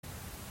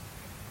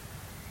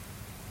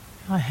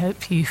I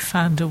hope you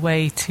found a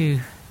way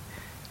to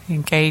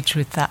engage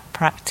with that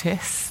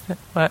practice that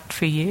worked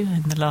for you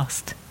in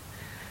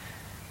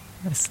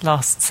this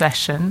last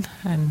session.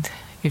 And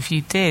if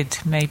you did,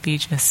 maybe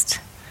just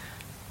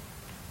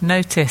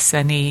notice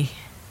any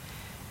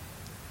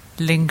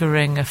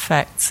lingering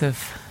effects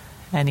of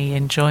any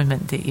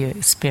enjoyment that you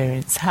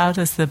experience. How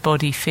does the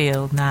body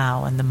feel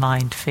now and the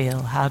mind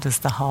feel? How does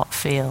the heart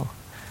feel?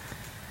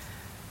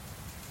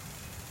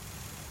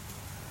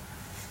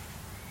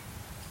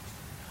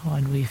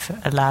 When we've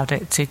allowed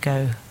it to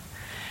go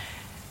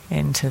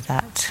into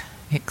that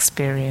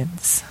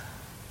experience.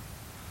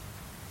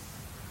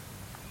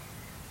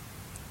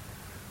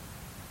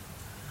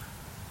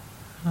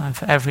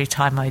 Every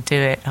time I do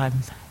it,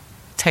 I'm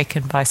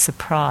taken by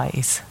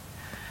surprise.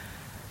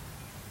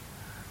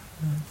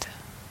 And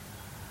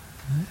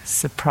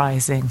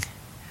surprising,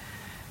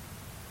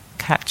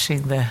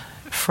 catching the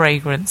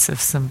fragrance of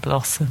some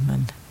blossom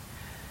and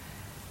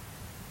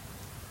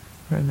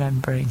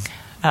remembering.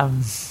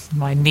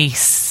 My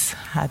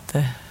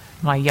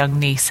young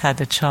niece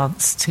had a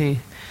chance to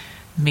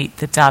meet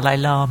the Dalai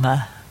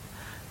Lama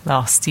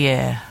last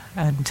year,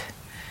 and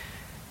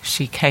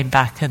she came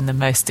back, and the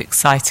most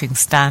exciting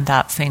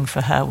standout thing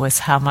for her was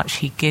how much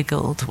he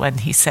giggled when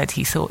he said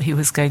he thought he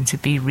was going to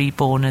be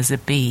reborn as a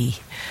bee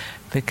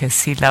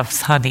because he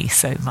loves honey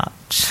so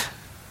much.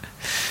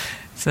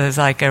 So as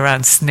I go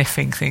around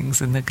sniffing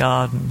things in the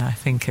garden, I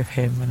think of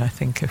him and I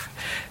think of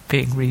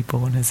being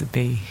reborn as a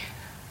bee.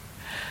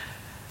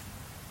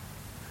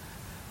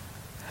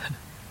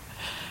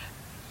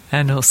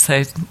 And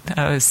also,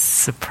 I was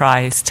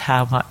surprised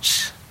how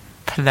much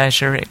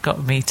pleasure it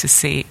gave me to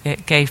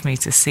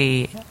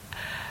see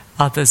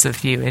others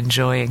of you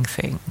enjoying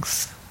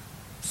things.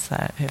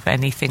 So if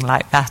anything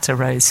like that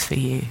arose for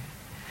you, you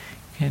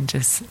can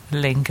just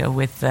linger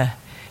with the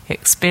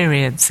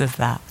experience of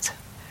that.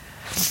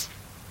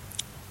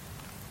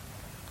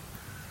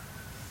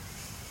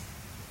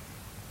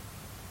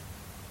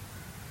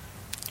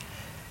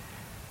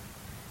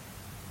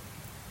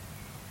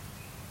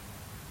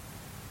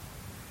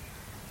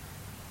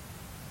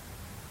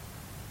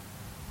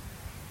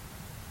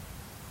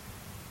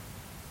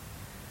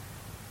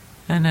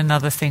 And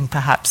another thing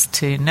perhaps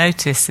to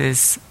notice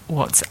is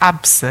what's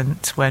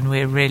absent when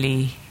we're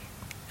really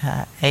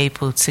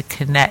able to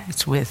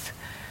connect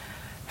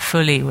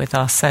fully with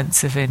our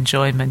sense of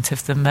enjoyment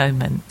of the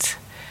moment.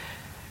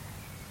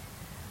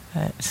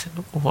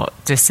 What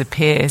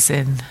disappears,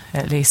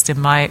 at least in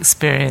my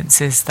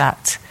experience, is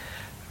that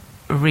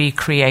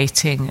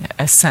recreating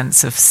a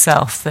sense of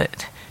self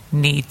that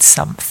needs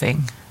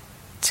something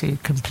to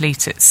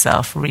complete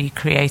itself,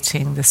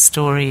 recreating the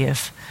story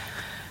of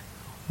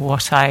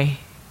what I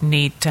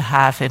need to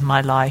have in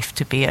my life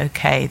to be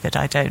okay that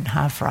I don't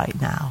have right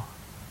now.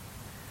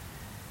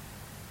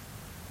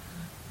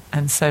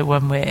 And so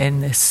when we're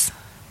in this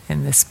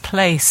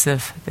place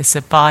of this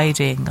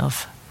abiding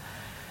of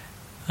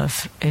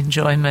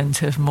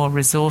enjoyment, of more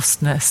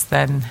resourcefulness,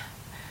 then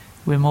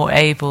we're more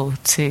able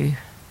to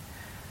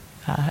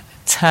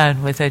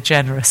turn with a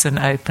generous and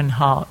open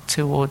heart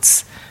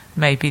towards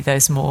maybe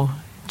those more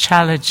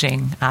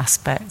challenging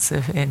aspects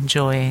of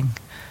enjoying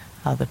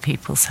other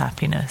people's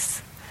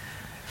happiness.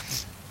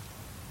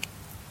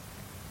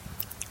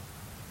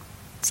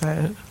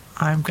 So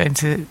I'm going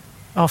to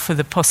offer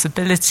the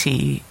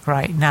possibility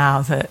right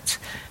now that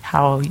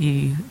how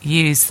you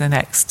use the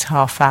next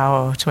half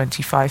hour or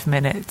 25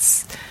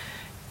 minutes,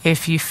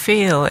 if you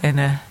feel in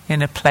a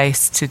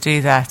place to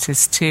do that,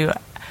 is to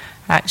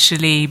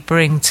actually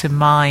bring to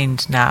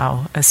mind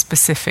now a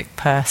specific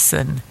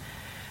person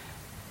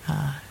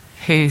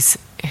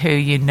who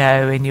you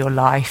know in your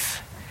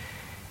life,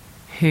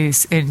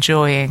 who's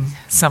enjoying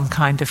some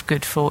kind of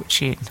good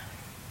fortune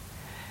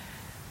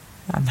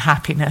and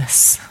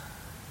happiness,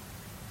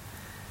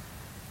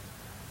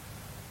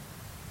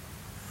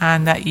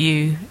 and that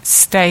you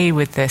stay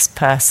with this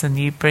person,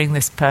 you bring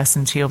this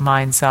person to your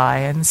mind's eye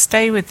and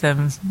stay with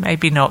them,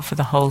 maybe not for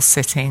the whole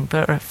sitting,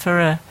 but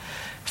for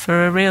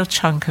a real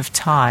chunk of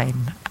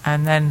time,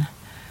 and then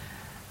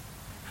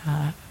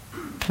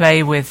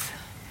play with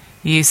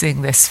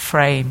using this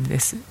frame,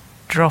 this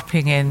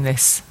dropping in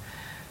this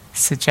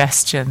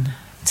suggestion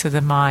to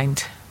the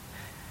mind,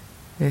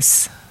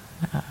 this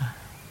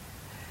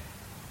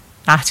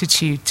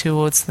attitude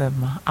towards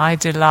them. I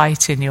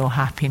delight in your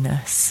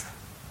happiness.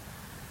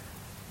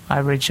 I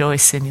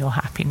rejoice in your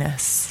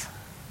happiness.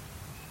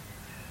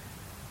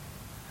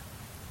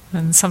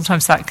 And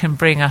sometimes that can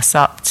bring us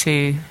up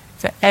to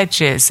the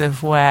edges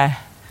of where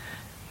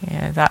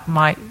that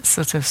might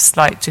sort of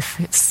start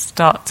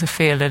to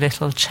feel a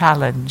little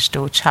challenged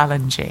or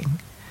challenging.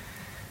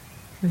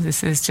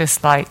 This is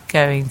just like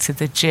going to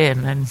the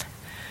gym and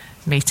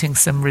meeting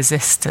some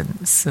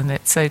resistance, and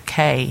it's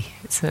okay.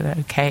 It's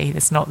okay.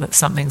 It's not that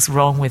something's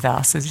wrong with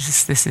us. It's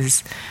just this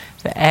is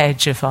the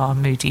edge of our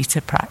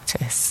mudita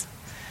practice.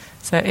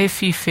 So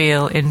if you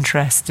feel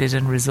interested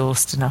and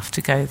resourced enough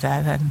to go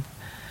there, then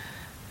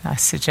I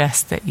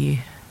suggest that you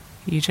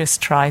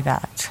just try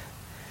that.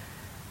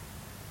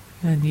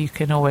 And you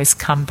can always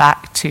come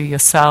back to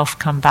yourself,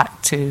 come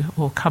back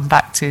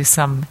to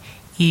some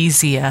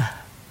easier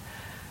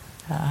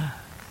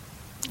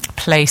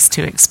place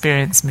to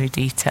experience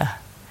mudita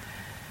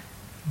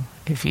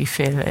if you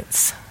feel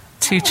it's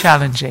too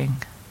challenging.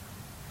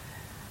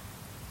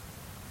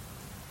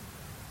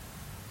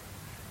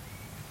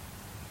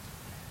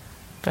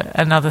 But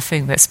another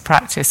thing this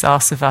practice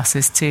asks of us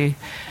is to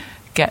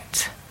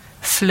get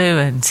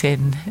fluent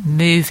in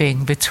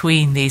moving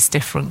between these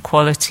different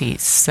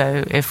qualities.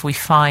 So if we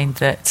find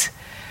that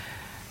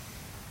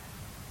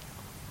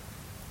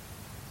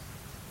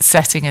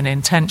setting an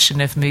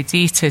intention of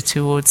mudita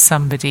towards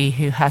somebody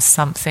who has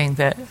something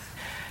that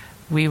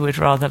we would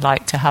rather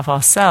like to have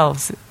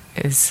ourselves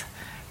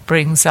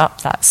brings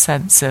up that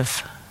sense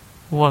of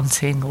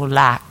wanting or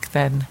lack,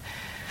 then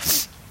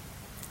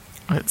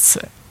it's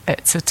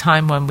a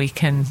time when we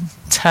can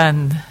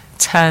turn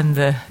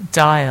the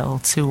dial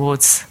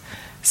towards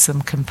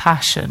some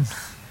compassion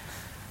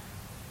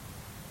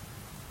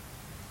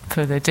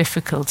for the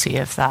difficulty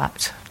of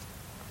that.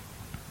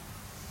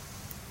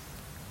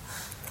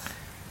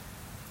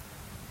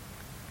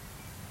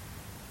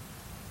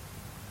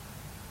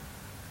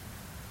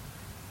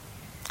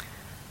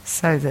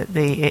 So that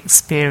the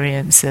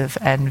experience of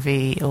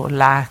envy or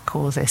lack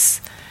or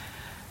this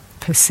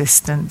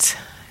persistent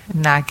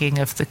nagging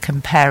of the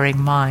comparing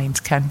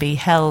mind can be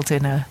held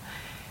in a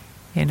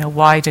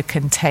wider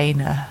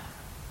container,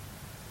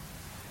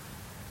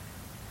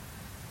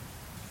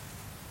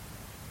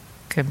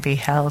 can be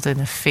held in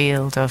a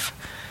field of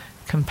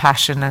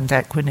compassion and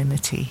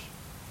equanimity.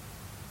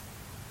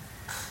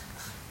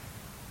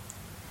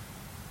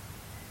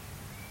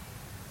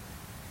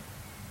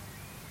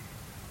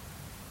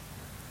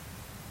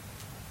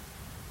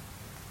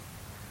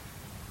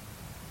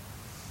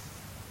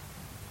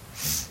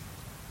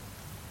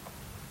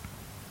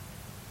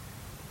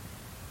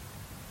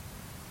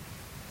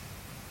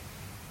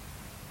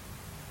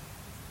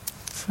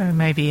 So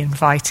maybe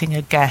inviting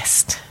a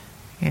guest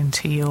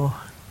into your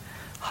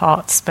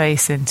heart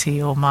space, into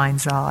your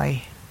mind's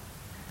eye.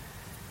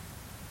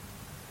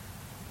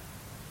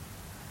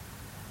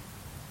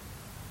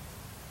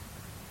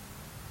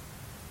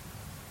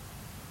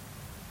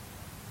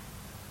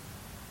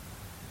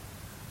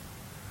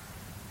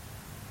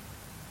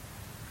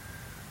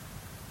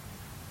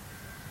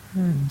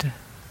 And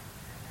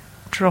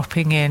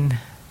dropping in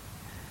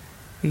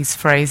these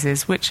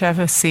phrases,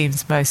 whichever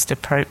seems most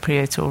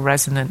appropriate or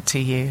resonant to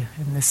you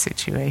in this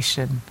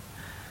situation.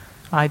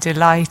 I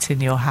delight in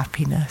your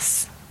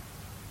happiness.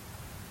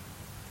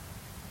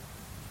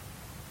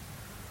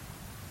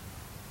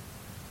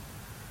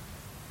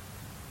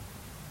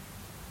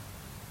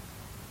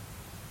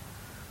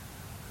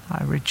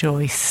 I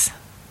rejoice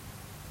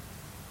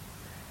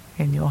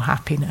in your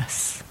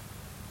happiness.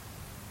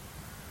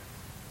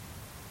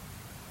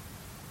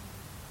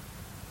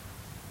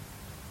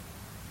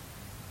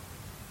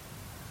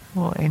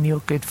 Or in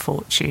your good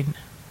fortune.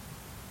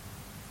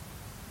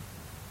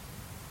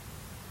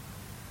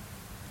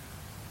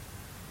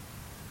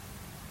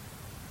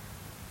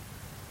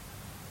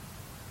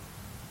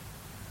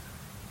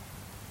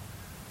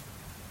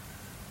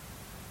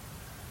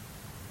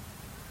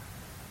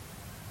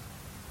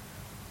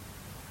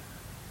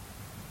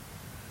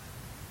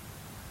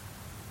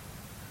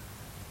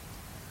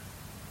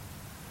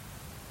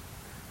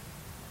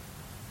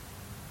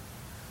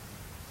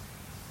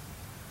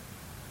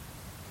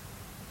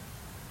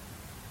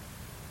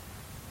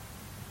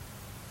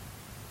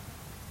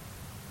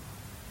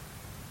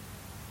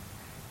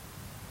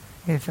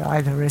 If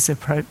either is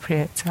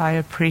appropriate, I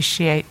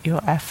appreciate your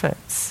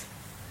efforts.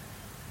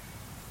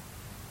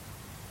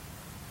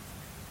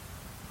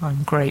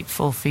 I'm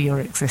grateful for your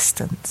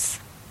existence.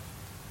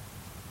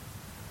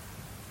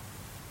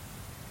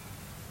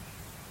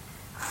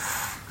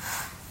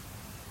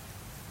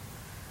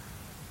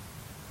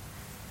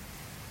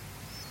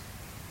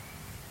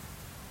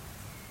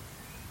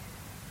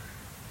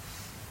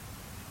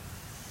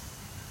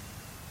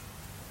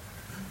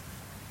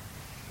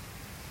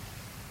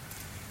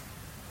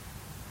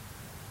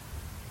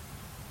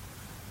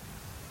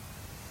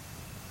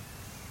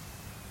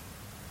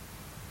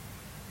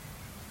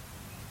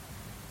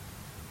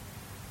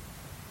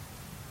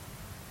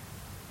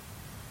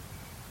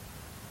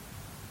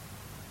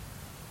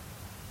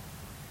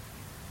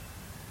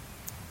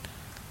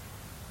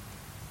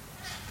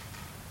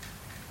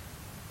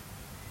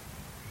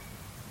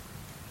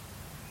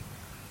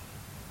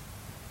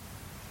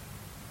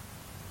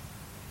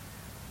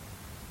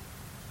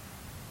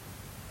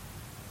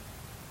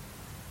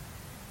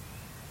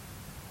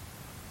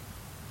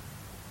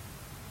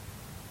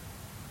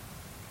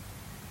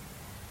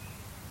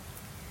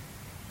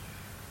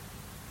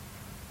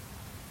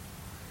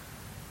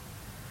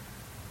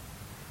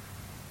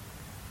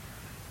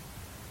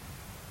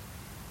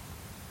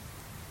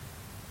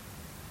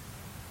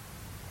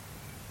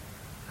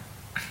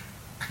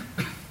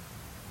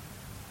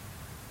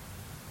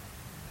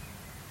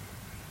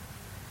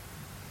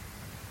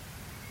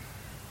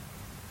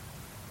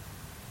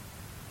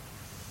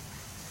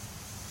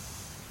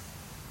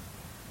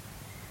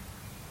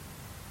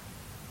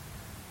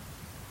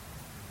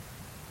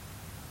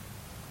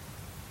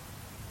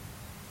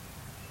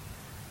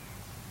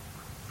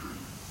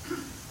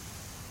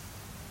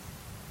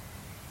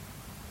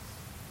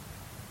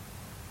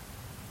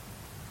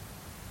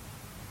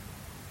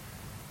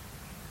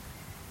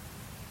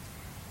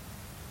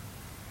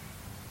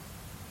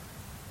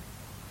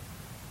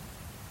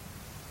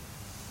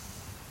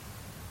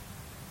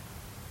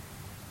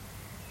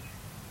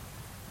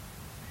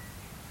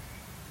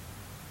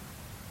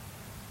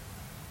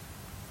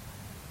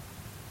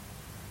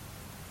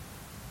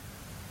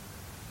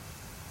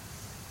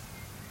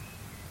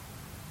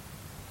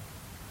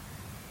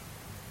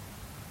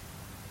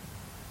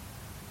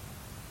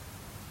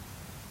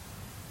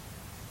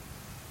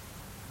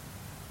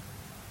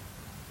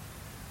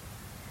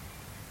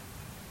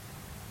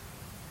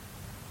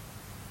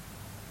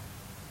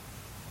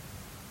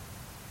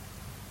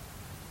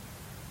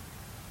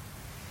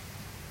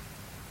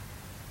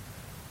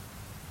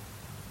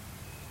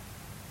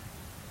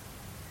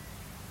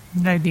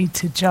 No need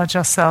to judge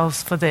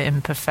ourselves for the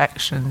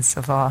imperfections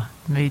of our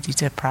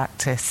mudita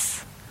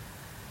practice.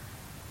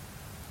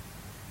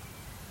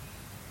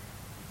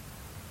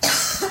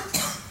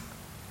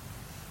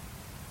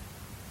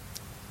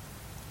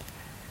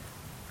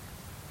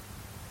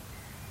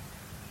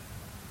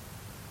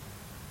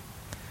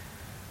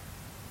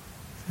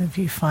 If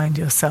you find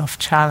yourself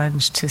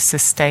challenged to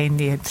sustain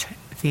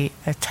the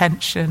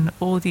attention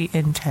or the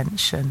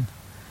intention,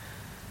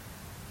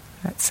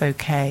 that's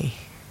okay.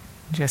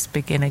 Just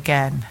begin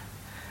again.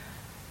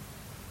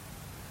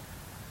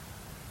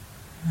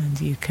 And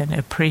you can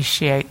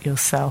appreciate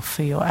yourself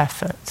for your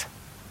effort.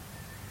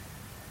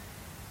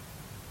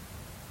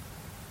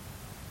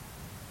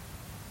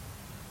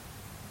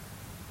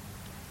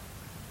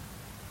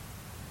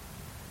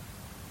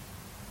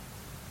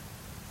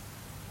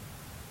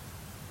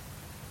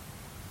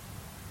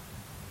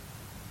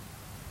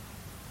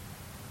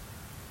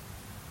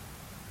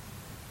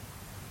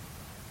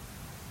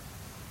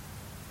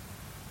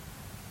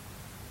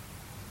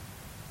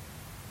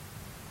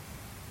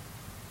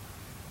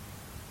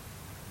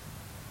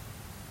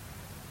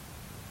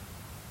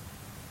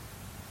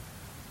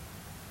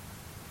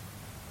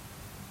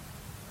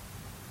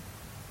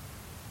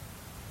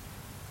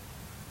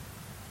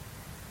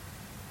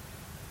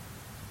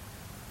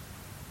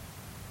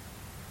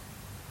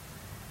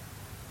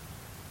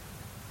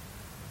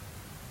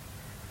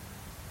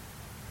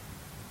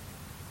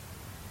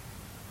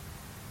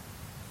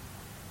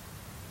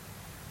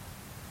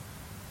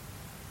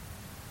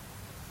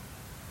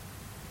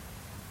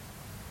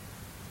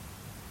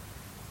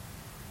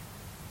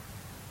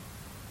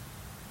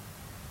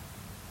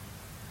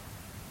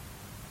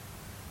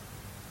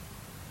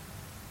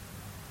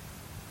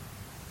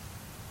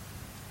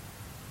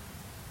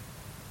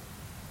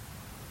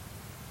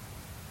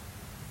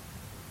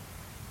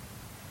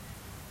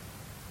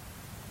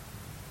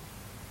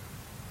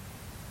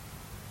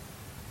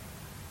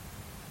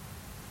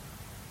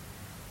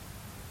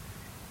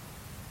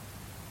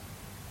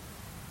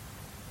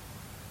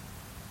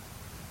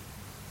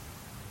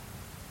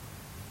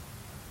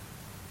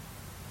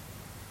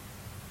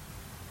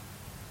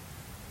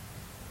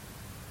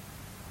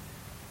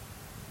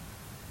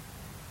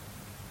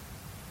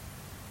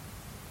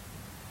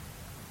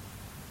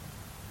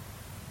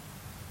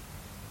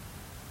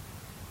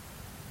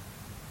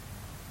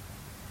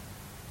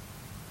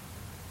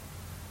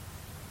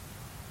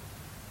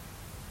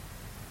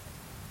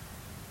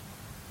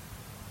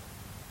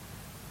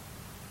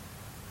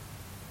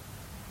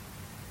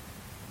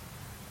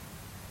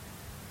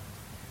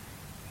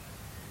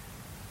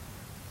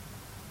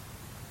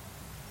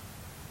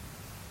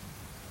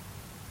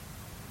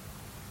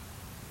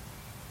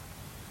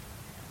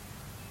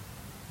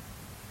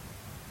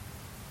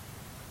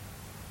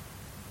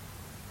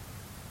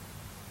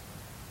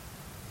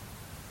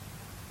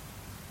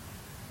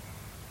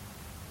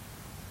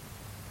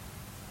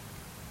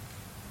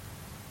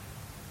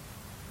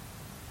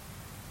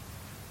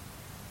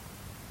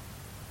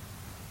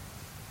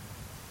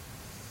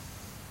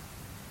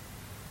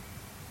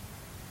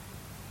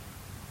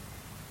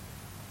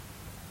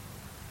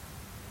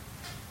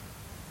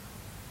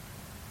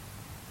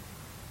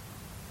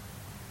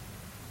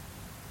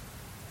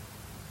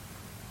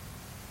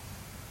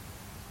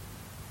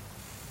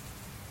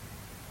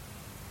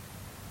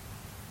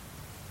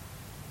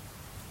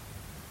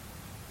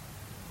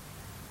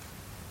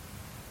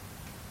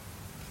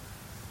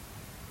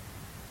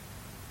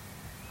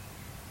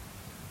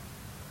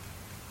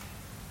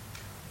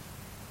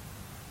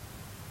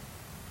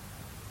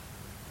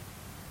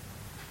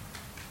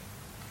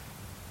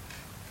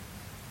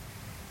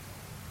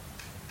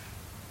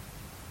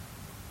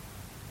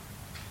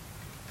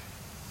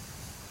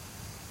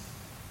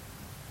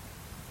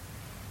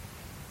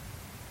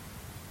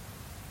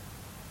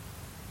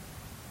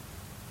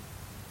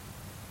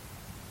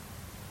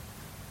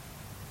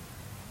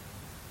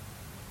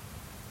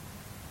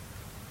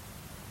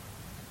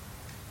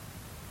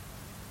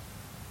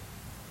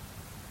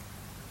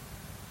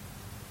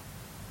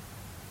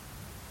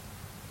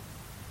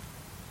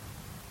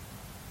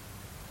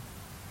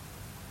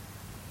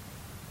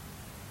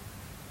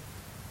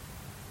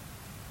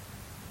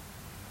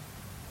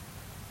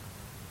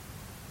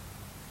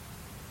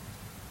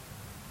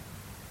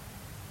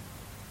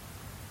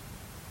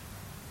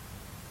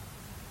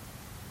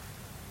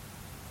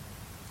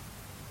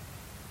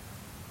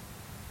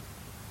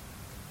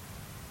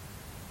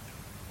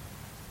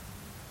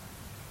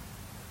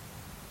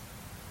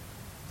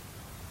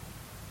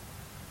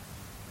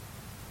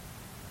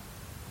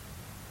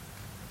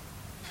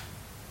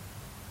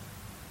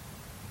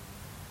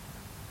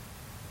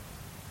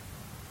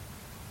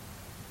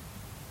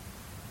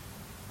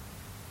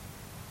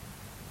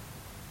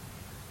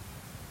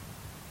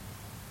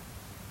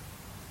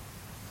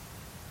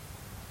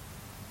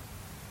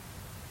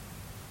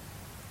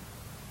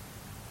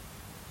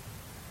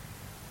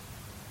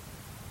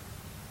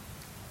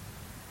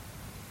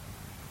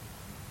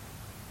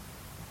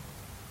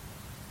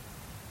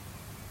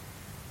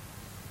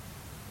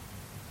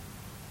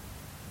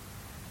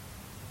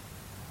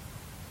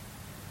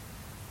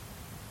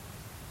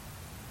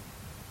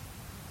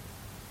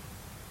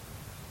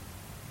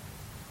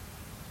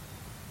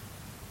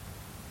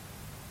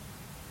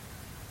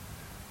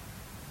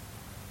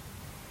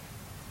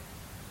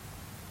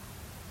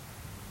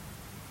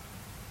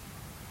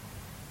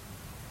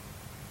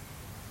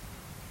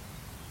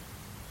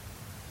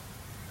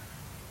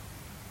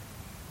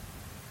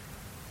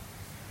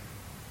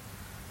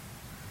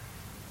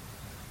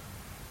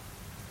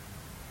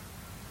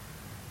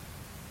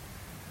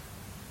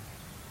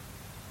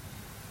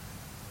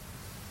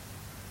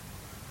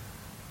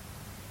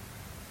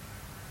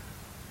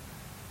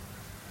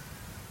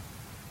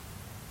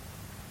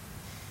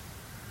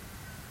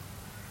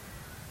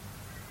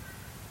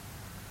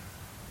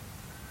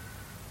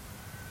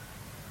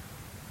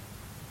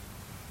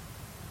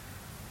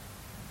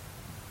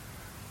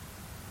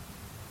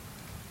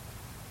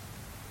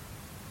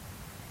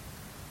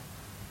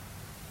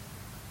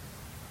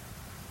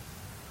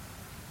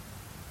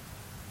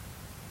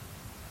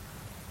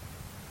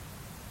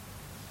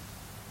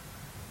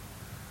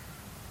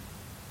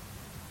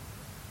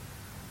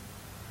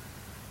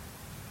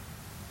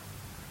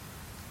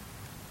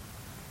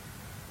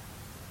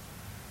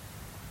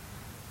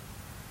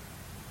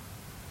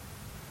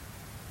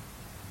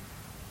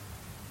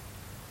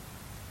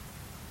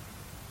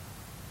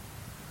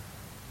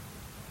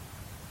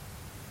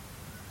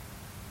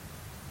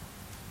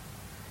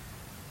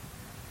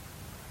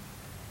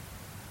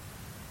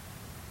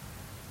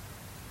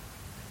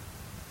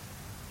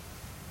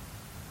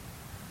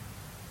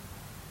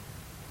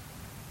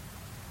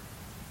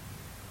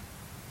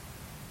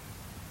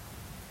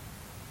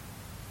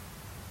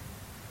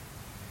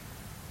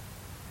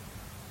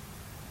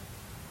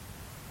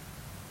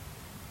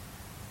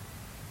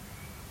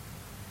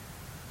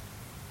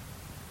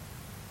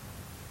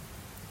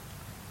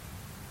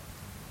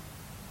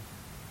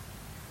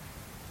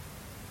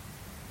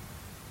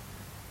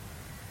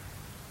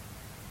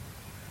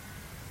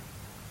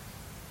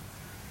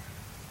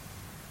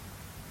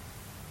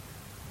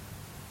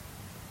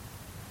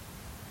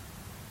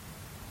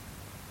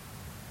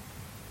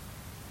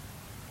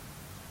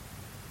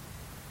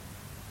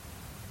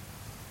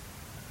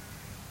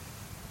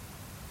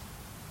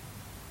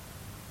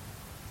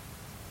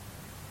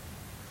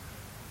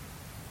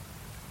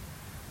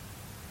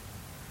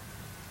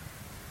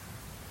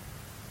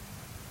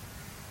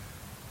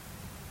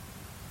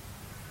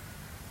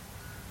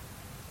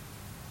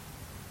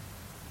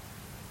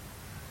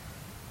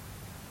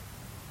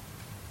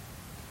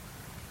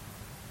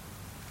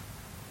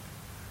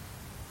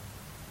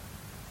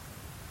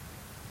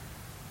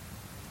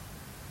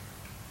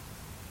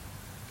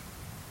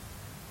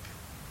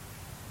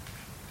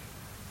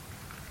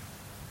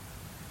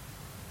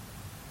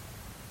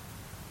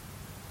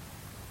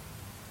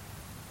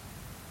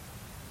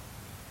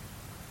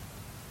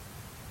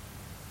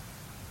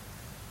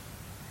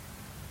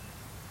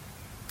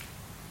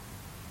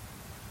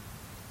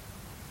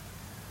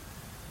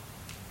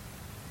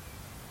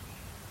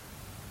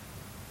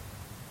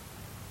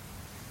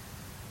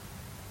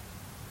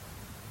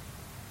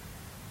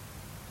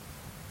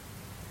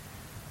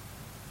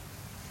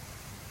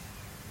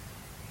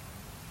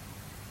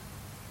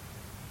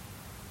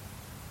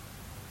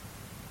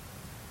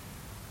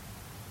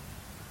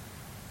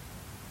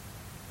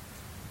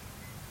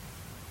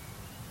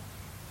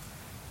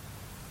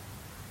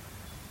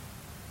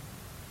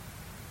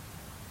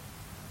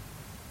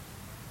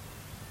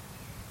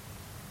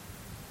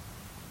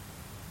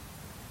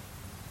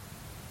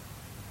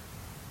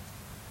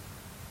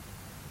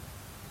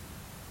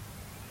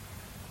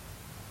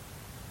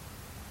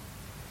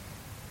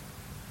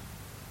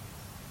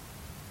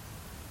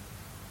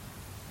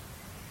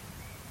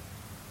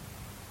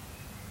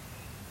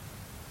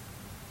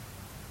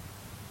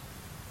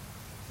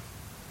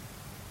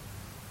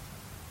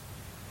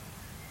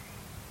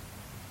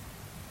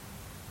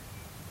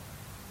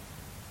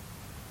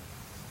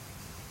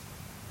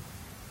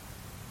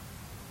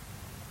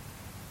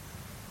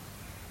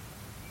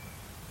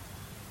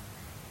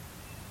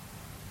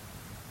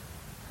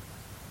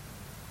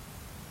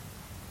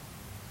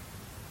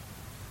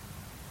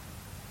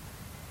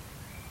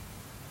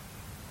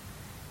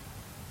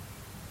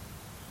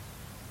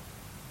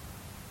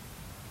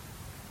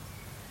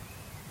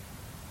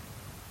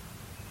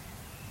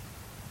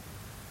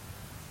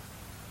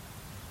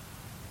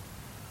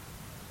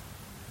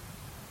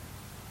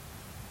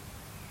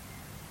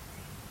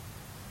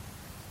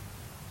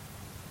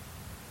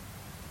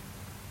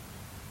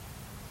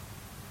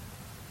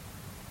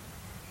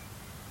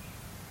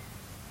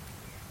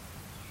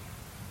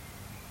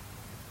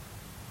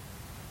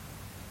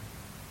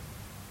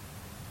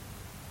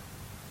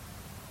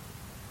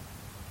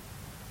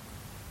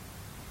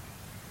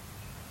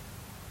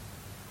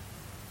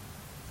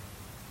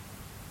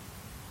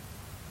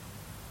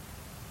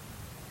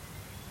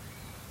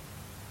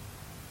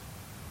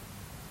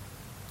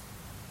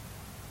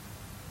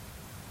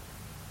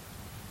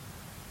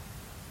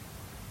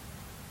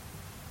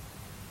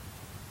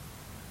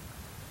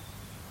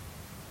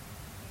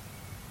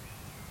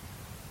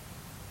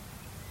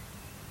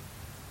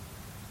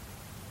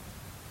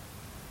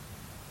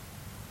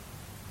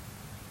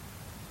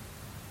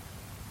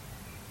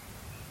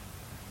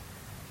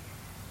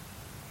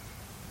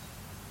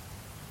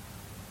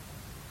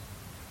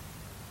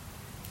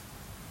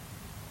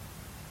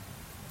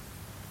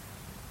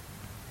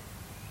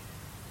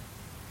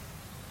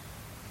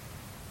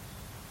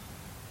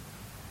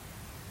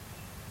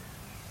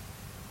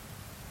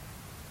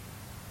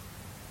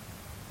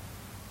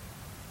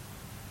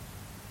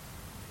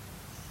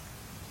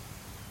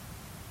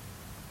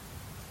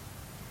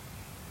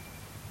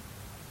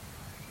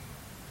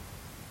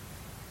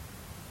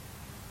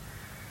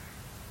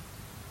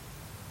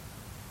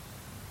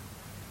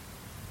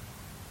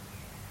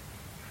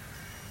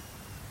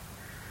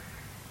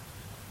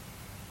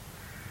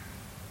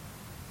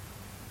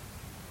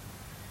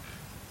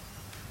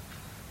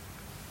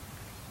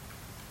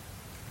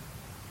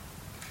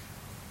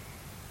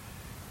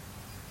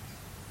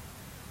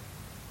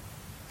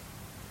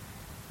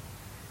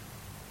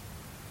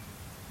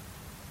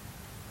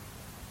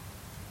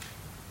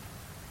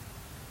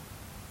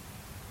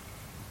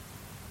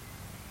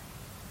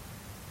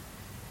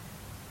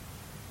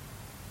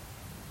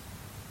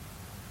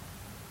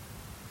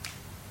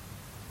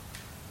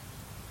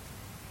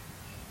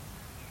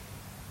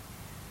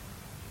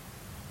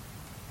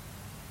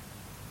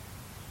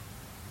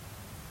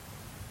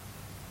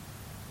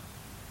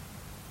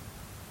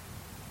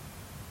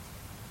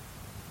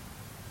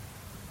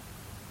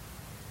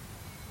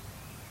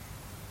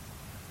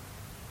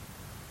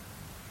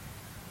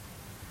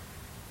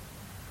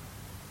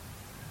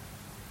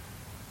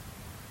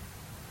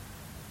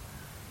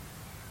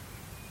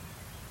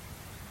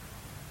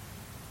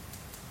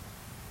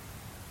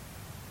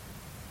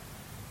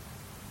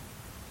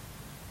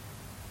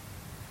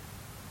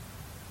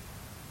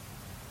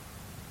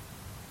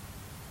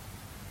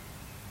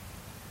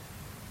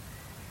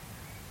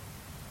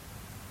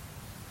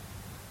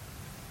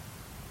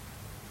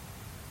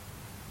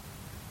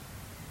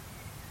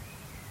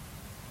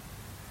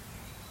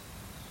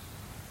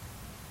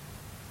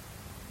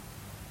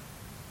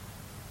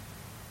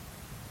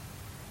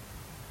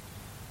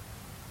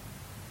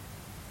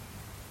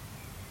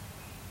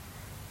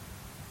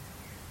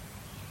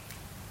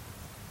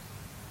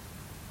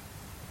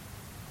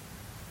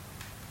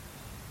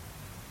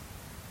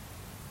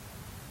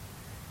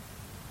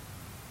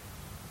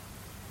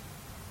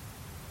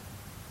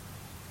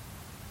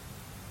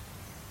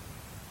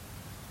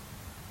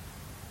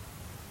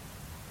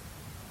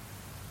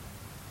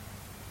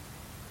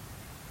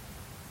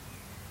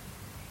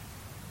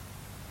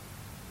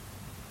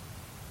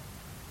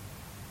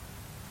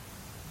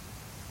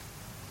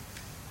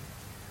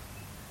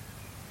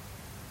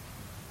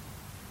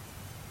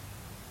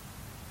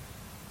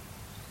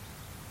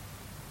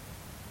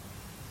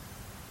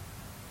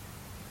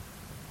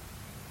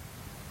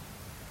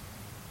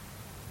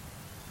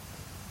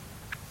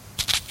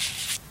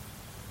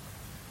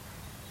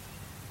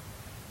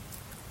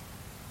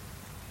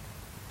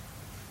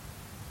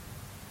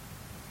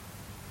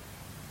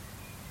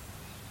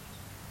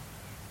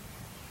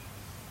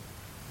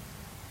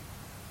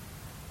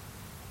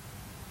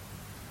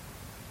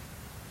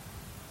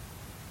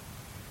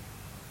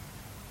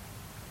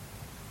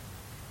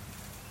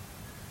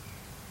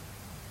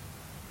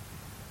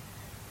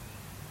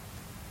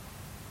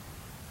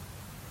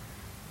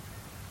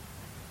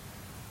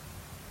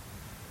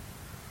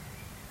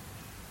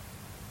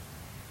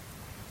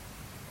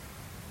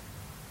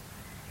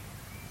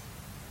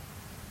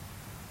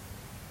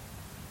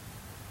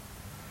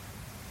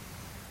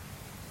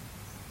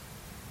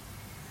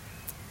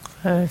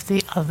 Or if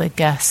the other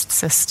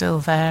guests are still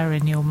there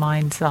in your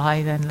mind's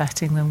eye, then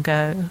letting them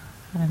go.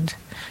 And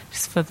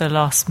just for the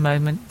last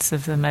moments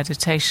of the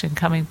meditation,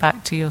 coming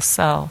back to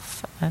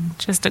yourself and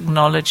just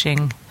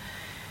acknowledging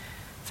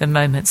the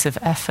moments of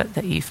effort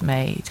that you've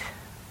made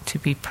to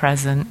be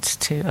present,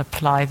 to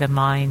apply the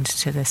mind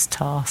to this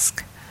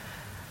task,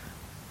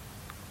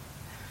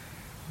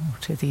 or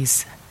to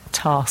these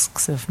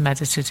tasks of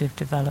meditative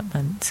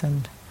development,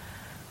 and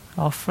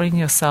offering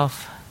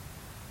yourself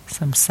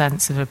some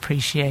sense of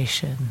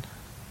appreciation.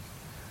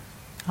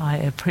 I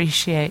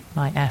appreciate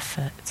my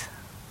effort.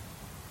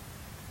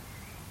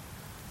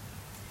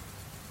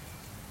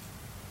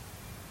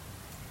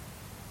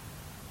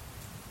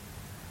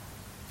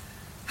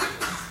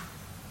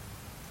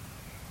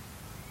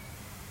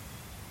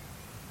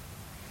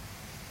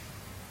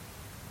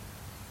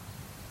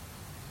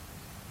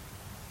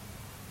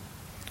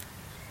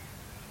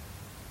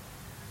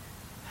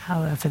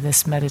 However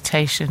this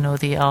meditation or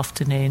the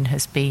afternoon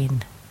has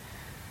been,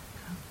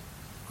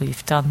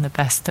 we've done the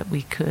best that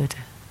we could.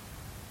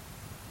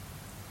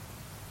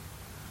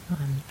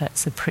 And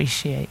let's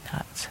appreciate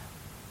that.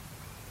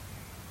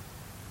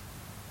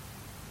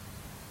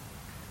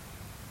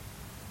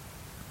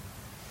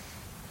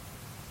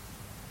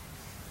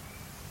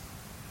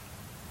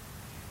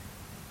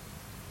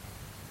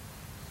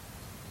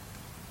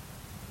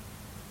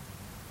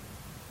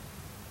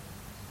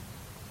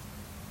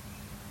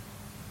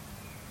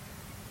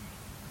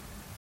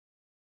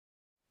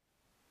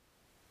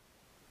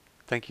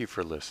 Thank you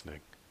for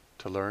listening.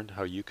 To learn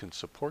how you can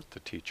support the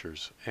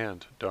teachers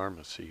and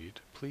Dharma Seed,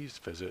 please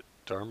visit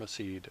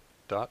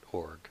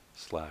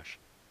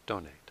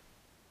dharmaseed.org/donate.